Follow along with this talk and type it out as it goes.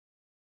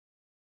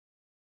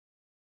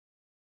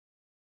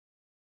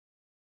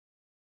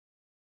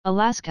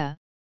Alaska,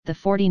 the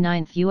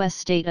 49th U.S.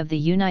 state of the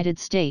United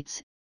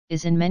States,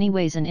 is in many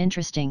ways an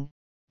interesting,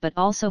 but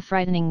also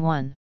frightening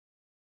one.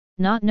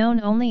 Not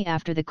known only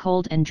after the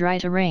cold and dry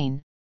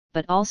terrain,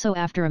 but also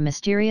after a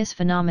mysterious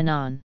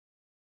phenomenon.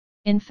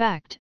 In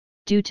fact,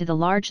 due to the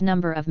large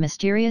number of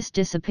mysterious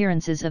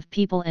disappearances of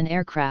people and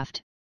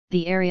aircraft,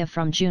 the area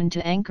from June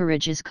to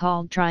Anchorage is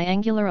called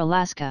Triangular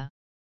Alaska.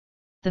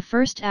 The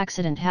first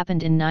accident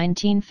happened in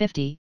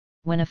 1950,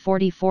 when a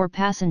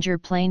 44-passenger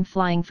plane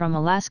flying from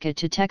Alaska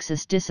to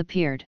Texas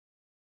disappeared.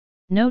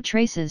 No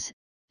traces,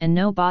 and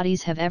no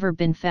bodies have ever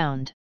been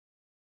found.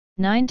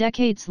 9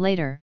 decades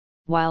later,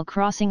 while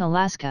crossing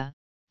Alaska,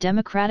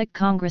 Democratic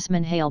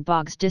Congressman Hale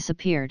Boggs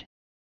disappeared.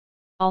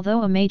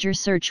 Although a major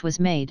search was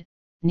made,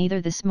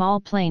 neither the small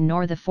plane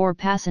nor the 4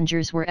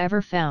 passengers were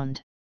ever found.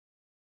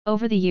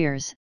 Over the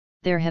years,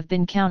 there have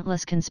been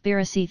countless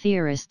conspiracy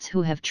theorists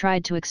who have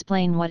tried to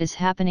explain what is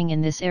happening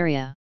in this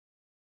area.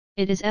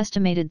 It is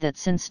estimated that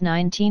since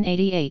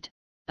 1988,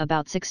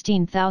 about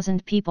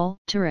 16,000 people,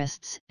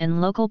 tourists,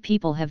 and local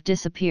people have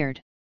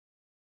disappeared.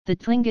 The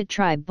Tlingit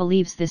tribe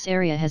believes this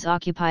area has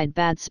occupied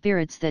bad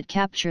spirits that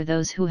capture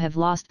those who have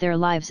lost their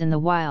lives in the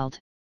wild.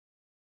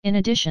 In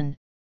addition,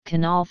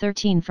 Canal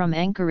 13 from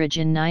Anchorage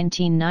in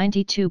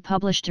 1992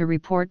 published a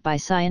report by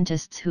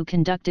scientists who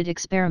conducted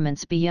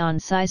experiments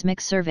beyond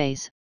seismic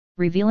surveys,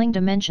 revealing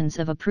dimensions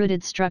of a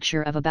protrude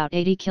structure of about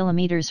 80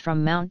 kilometers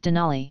from Mount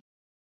Denali.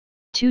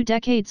 2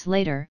 decades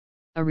later,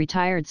 a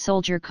retired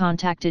soldier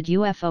contacted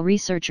UFO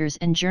researchers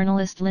and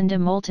journalist Linda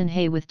Moulton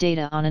Hay with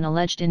data on an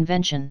alleged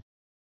invention.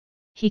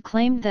 He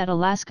claimed that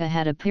Alaska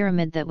had a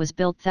pyramid that was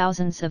built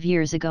thousands of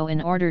years ago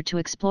in order to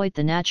exploit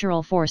the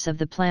natural force of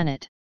the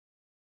planet.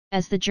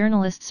 As the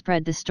journalist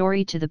spread the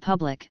story to the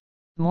public,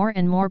 more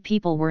and more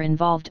people were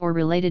involved or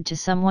related to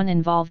someone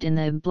involved in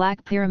the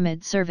Black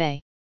Pyramid survey.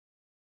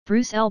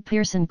 Bruce L.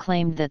 Pearson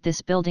claimed that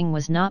this building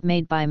was not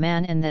made by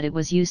man and that it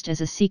was used as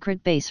a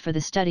secret base for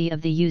the study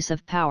of the use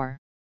of power.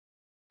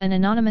 An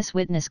anonymous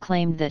witness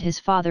claimed that his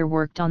father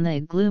worked on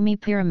the gloomy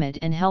pyramid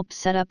and helped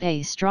set up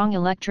a strong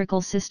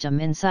electrical system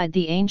inside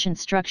the ancient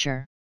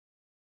structure.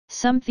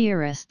 Some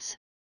theorists,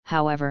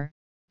 however,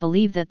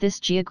 believe that this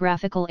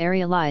geographical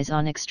area lies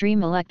on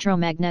extreme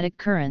electromagnetic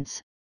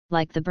currents,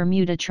 like the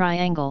Bermuda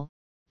Triangle,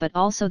 but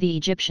also the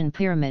Egyptian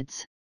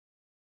pyramids.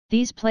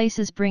 These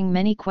places bring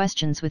many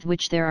questions with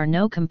which there are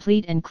no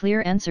complete and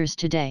clear answers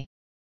today.